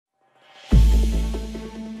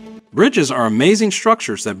Bridges are amazing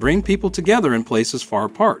structures that bring people together in places far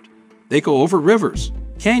apart. They go over rivers,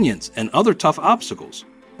 canyons, and other tough obstacles.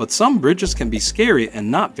 But some bridges can be scary and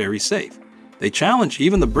not very safe. They challenge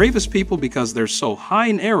even the bravest people because they're so high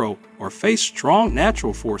and narrow or face strong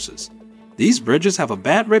natural forces. These bridges have a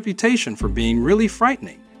bad reputation for being really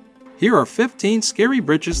frightening. Here are 15 scary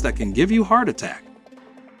bridges that can give you a heart attack.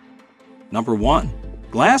 Number 1.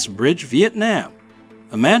 Glass Bridge, Vietnam.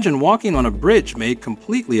 Imagine walking on a bridge made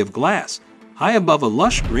completely of glass, high above a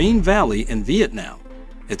lush green valley in Vietnam.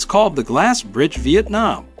 It's called the Glass Bridge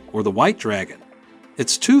Vietnam, or the White Dragon.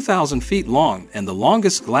 It's 2,000 feet long and the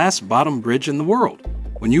longest glass-bottom bridge in the world.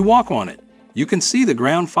 When you walk on it, you can see the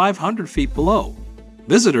ground 500 feet below.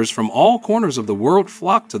 Visitors from all corners of the world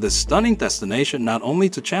flock to this stunning destination not only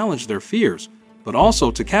to challenge their fears, but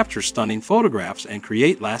also to capture stunning photographs and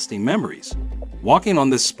create lasting memories. Walking on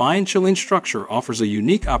this spine-chilling structure offers a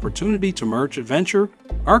unique opportunity to merge adventure,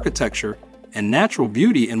 architecture, and natural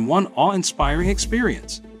beauty in one awe-inspiring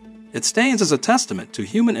experience. It stands as a testament to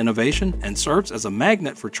human innovation and serves as a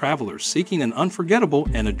magnet for travelers seeking an unforgettable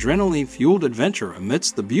and adrenaline-fueled adventure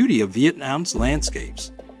amidst the beauty of Vietnam's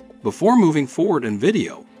landscapes. Before moving forward in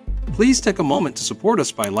video, please take a moment to support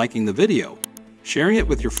us by liking the video, sharing it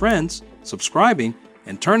with your friends, subscribing,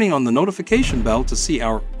 and turning on the notification bell to see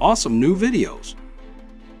our awesome new videos.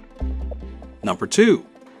 Number 2.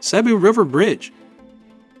 Sidu River Bridge.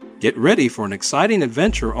 Get ready for an exciting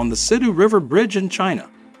adventure on the Sidu River Bridge in China.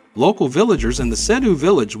 Local villagers in the Sidu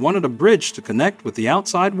village wanted a bridge to connect with the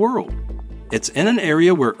outside world. It's in an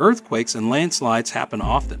area where earthquakes and landslides happen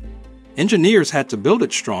often. Engineers had to build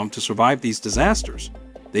it strong to survive these disasters.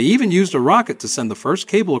 They even used a rocket to send the first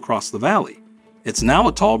cable across the valley. It's now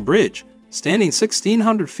a tall bridge, standing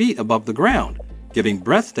 1,600 feet above the ground, giving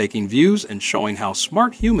breathtaking views and showing how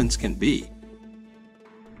smart humans can be.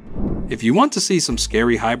 If you want to see some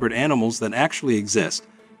scary hybrid animals that actually exist,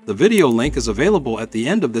 the video link is available at the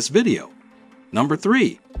end of this video. Number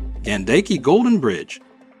 3. Gandaki Golden Bridge.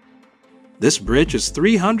 This bridge is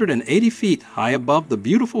 380 feet high above the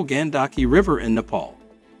beautiful Gandaki River in Nepal.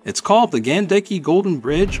 It's called the Gandaki Golden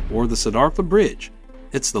Bridge or the Siddhartha Bridge.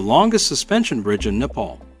 It's the longest suspension bridge in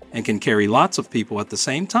Nepal and can carry lots of people at the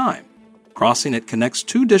same time. Crossing it connects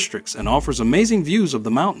 2 districts and offers amazing views of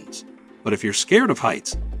the mountains. But if you're scared of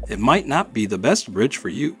heights, it might not be the best bridge for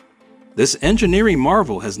you. This engineering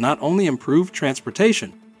marvel has not only improved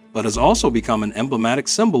transportation, but has also become an emblematic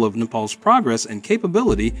symbol of Nepal's progress and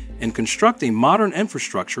capability in constructing modern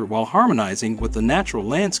infrastructure while harmonizing with the natural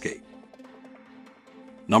landscape.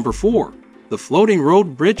 Number 4. The Floating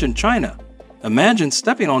Road Bridge in China. Imagine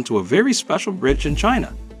stepping onto a very special bridge in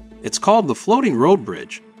China. It's called the Floating Road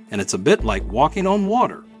Bridge, and it's a bit like walking on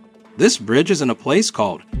water. This bridge is in a place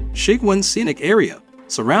called Shigwen Scenic Area,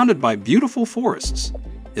 surrounded by beautiful forests.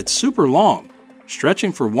 It's super long,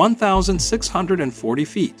 stretching for 1,640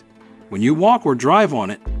 feet. When you walk or drive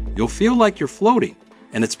on it, you'll feel like you're floating,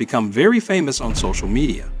 and it's become very famous on social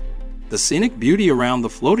media. The scenic beauty around the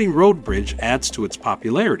Floating Road Bridge adds to its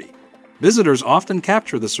popularity. Visitors often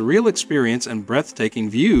capture the surreal experience and breathtaking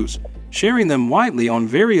views, sharing them widely on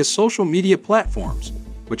various social media platforms,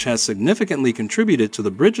 which has significantly contributed to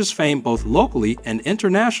the bridge's fame both locally and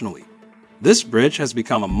internationally. This bridge has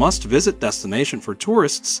become a must-visit destination for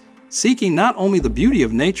tourists seeking not only the beauty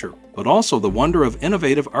of nature, but also the wonder of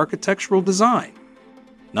innovative architectural design.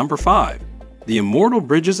 Number 5. The Immortal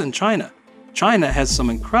Bridges in China. China has some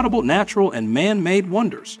incredible natural and man-made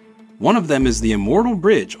wonders. One of them is the Immortal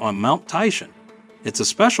Bridge on Mount Taishan. It's a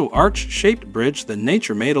special arch-shaped bridge that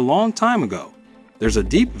nature made a long time ago. There's a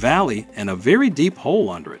deep valley and a very deep hole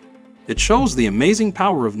under it. It shows the amazing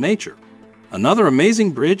power of nature. Another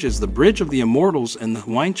amazing bridge is the Bridge of the Immortals in the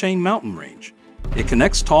Huangshan mountain range. It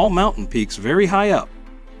connects tall mountain peaks very high up.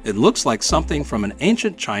 It looks like something from an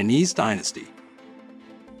ancient Chinese dynasty.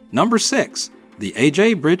 Number 6. The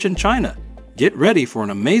AJ Bridge in China. Get ready for an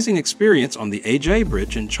amazing experience on the AJ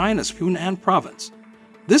Bridge in China's Hunan province.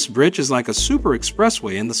 This bridge is like a super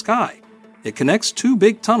expressway in the sky. It connects 2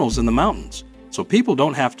 big tunnels in the mountains, so people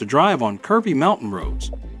don't have to drive on curvy mountain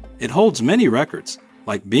roads. It holds many records,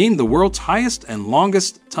 like being the world's highest and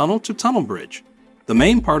longest tunnel-to-tunnel bridge. The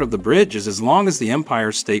main part of the bridge is as long as the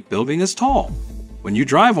Empire State Building is tall. When you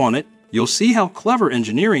drive on it, you'll see how clever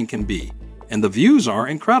engineering can be, and the views are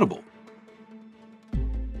incredible.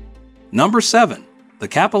 Number 7. The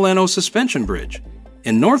Capilano Suspension Bridge.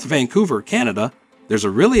 In North Vancouver, Canada, there's a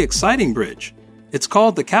really exciting bridge. It's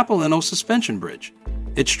called the Capilano Suspension Bridge.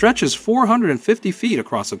 It stretches 450 feet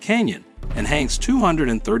across a canyon and hangs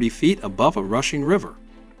 230 feet above a rushing river.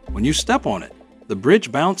 When you step on it, the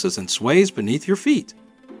bridge bounces and sways beneath your feet.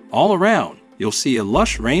 All around, you'll see a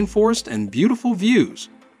lush rainforest and beautiful views.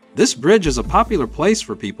 This bridge is a popular place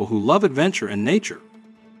for people who love adventure and nature.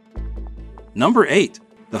 Number 8.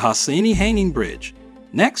 The Hosseini Hanging Bridge.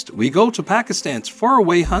 Next, we go to Pakistan's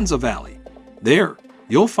faraway Hunza Valley. There,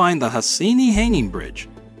 you'll find the Hosseini Hanging Bridge.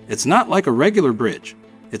 It's not like a regular bridge.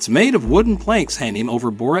 It's made of wooden planks hanging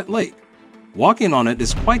over Borat Lake. Walking on it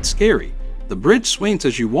is quite scary. The bridge swings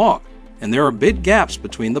as you walk, and there are big gaps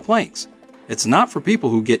between the planks. It's not for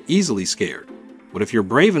people who get easily scared. But if you're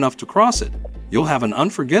brave enough to cross it, you'll have an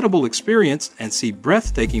unforgettable experience and see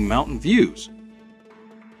breathtaking mountain views.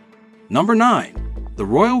 Number 9. The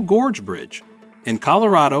Royal Gorge Bridge. In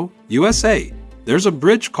Colorado, USA, there's a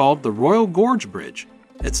bridge called the Royal Gorge Bridge.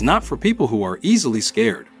 It's not for people who are easily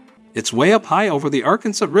scared. It's way up high over the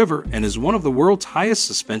Arkansas River and is one of the world's highest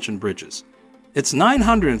suspension bridges. It's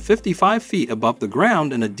 955 feet above the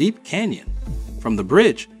ground in a deep canyon. From the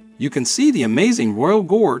bridge, you can see the amazing Royal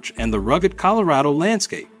Gorge and the rugged Colorado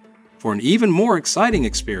landscape. For an even more exciting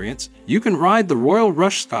experience, you can ride the Royal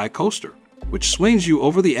Rush Sky Coaster, which swings you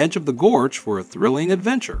over the edge of the gorge for a thrilling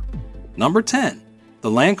adventure. Number 10.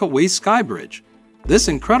 The Langkawi Sky Bridge. This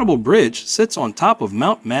incredible bridge sits on top of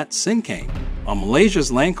Mount Mat Singkang on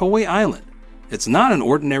Malaysia's Langkawi Island. It's not an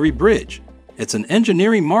ordinary bridge. It's an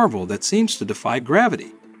engineering marvel that seems to defy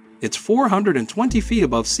gravity. It's 420 feet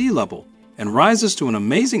above sea level and rises to an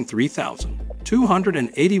amazing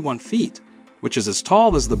 3,281 feet, which is as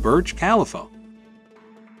tall as the Burj Khalifa.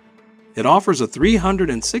 It offers a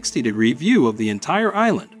 360-degree view of the entire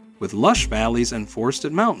island, with lush valleys and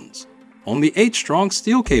forested mountains. Only 8 strong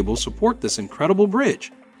steel cables support this incredible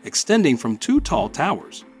bridge, extending from 2 tall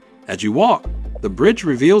towers. As you walk, the bridge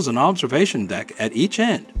reveals an observation deck at each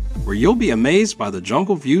end, where you'll be amazed by the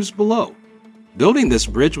jungle views below. Building this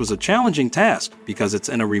bridge was a challenging task because it's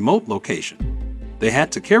in a remote location. They had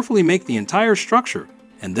to carefully make the entire structure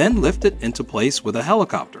and then lift it into place with a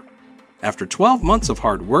helicopter. After 12 months of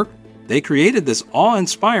hard work, they created this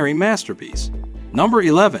awe-inspiring masterpiece. Number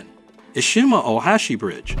 11. Ishima Ohashi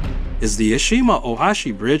Bridge. Is the Ishima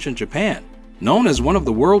Ohashi Bridge in Japan, known as one of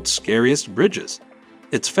the world's scariest bridges.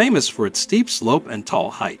 It's famous for its steep slope and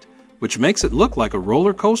tall height, which makes it look like a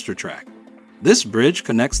roller coaster track. This bridge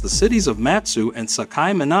connects the cities of Matsu and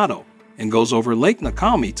Sakai Minato and goes over Lake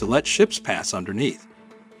Nakami to let ships pass underneath.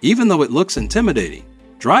 Even though it looks intimidating,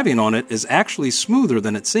 driving on it is actually smoother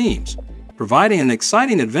than it seems, providing an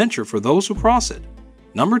exciting adventure for those who cross it.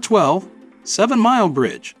 Number 12. 7 Mile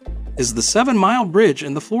Bridge. Is the 7 Mile Bridge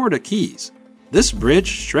in the Florida Keys. This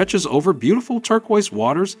bridge stretches over beautiful turquoise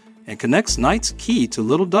waters and connects Knights Key to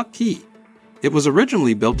Little Duck Key. It was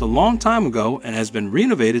originally built a long time ago and has been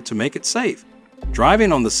renovated to make it safe.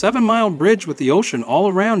 Driving on the 7 Mile Bridge with the ocean all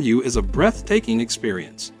around you is a breathtaking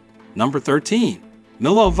experience. Number 13.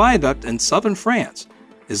 Millau Viaduct in southern France.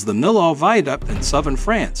 Is the Millau Viaduct in southern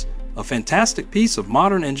France a fantastic piece of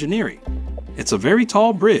modern engineering? It's a very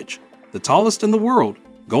tall bridge, the tallest in the world,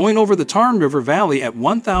 going over the Tarn River Valley at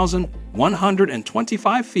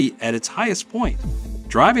 1,125 feet at its highest point.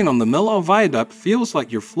 Driving on the Millau Viaduct feels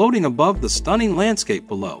like you're floating above the stunning landscape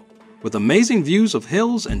below, with amazing views of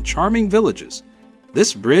hills and charming villages.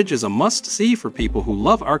 This bridge is a must-see for people who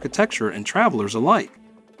love architecture and travelers alike.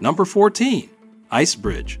 Number 14. Ice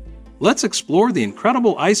Bridge. Let's explore the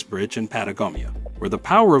incredible ice bridge in Patagonia, where the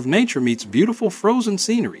power of nature meets beautiful frozen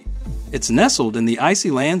scenery. It's nestled in the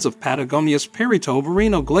icy lands of Patagonia's Perito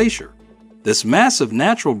Moreno Glacier. This massive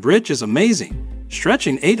natural bridge is amazing,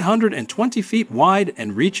 stretching 820 feet wide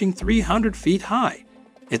and reaching 300 feet high.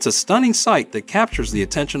 It's a stunning sight that captures the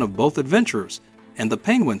attention of both adventurers and the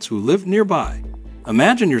penguins who live nearby.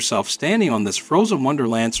 Imagine yourself standing on this frozen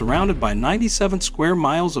wonderland surrounded by 97 square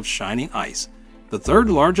miles of shining ice, the third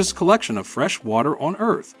largest collection of fresh water on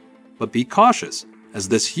Earth. But be cautious, as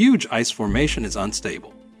this huge ice formation is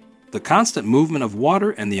unstable. The constant movement of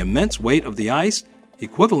water and the immense weight of the ice,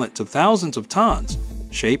 equivalent to thousands of tons,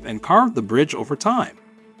 shape and carve the bridge over time.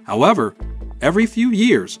 However, every few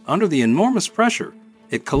years, under the enormous pressure,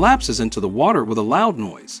 it collapses into the water with a loud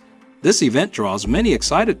noise. This event draws many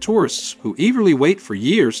excited tourists who eagerly wait for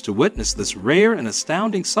years to witness this rare and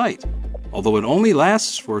astounding sight, although it only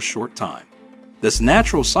lasts for a short time. This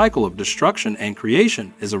natural cycle of destruction and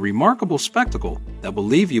creation is a remarkable spectacle that will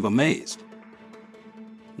leave you amazed.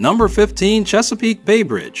 Number 15. Chesapeake Bay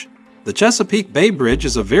Bridge. The Chesapeake Bay Bridge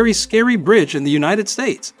is a very scary bridge in the United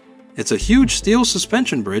States. It's a huge steel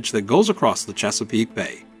suspension bridge that goes across the Chesapeake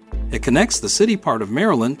Bay. It connects the city part of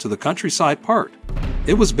Maryland to the countryside part.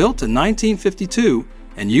 It was built in 1952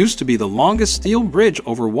 and used to be the longest steel bridge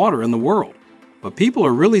over water in the world. But people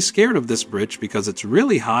are really scared of this bridge because it's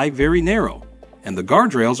really high, very narrow, and the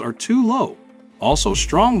guardrails are too low. Also,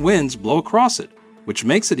 strong winds blow across it, which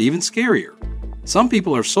makes it even scarier. Some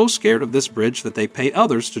people are so scared of this bridge that they pay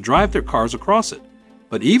others to drive their cars across it.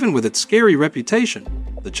 But even with its scary reputation,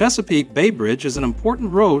 the Chesapeake Bay Bridge is an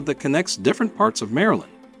important road that connects different parts of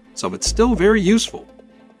Maryland, so it's still very useful.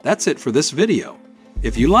 That's it for this video.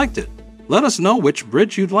 If you liked it, let us know which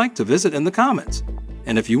bridge you'd like to visit in the comments.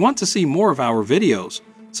 And if you want to see more of our videos,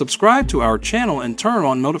 subscribe to our channel and turn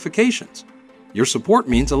on notifications. Your support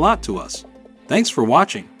means a lot to us. Thanks for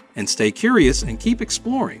watching, and stay curious and keep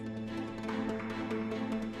exploring.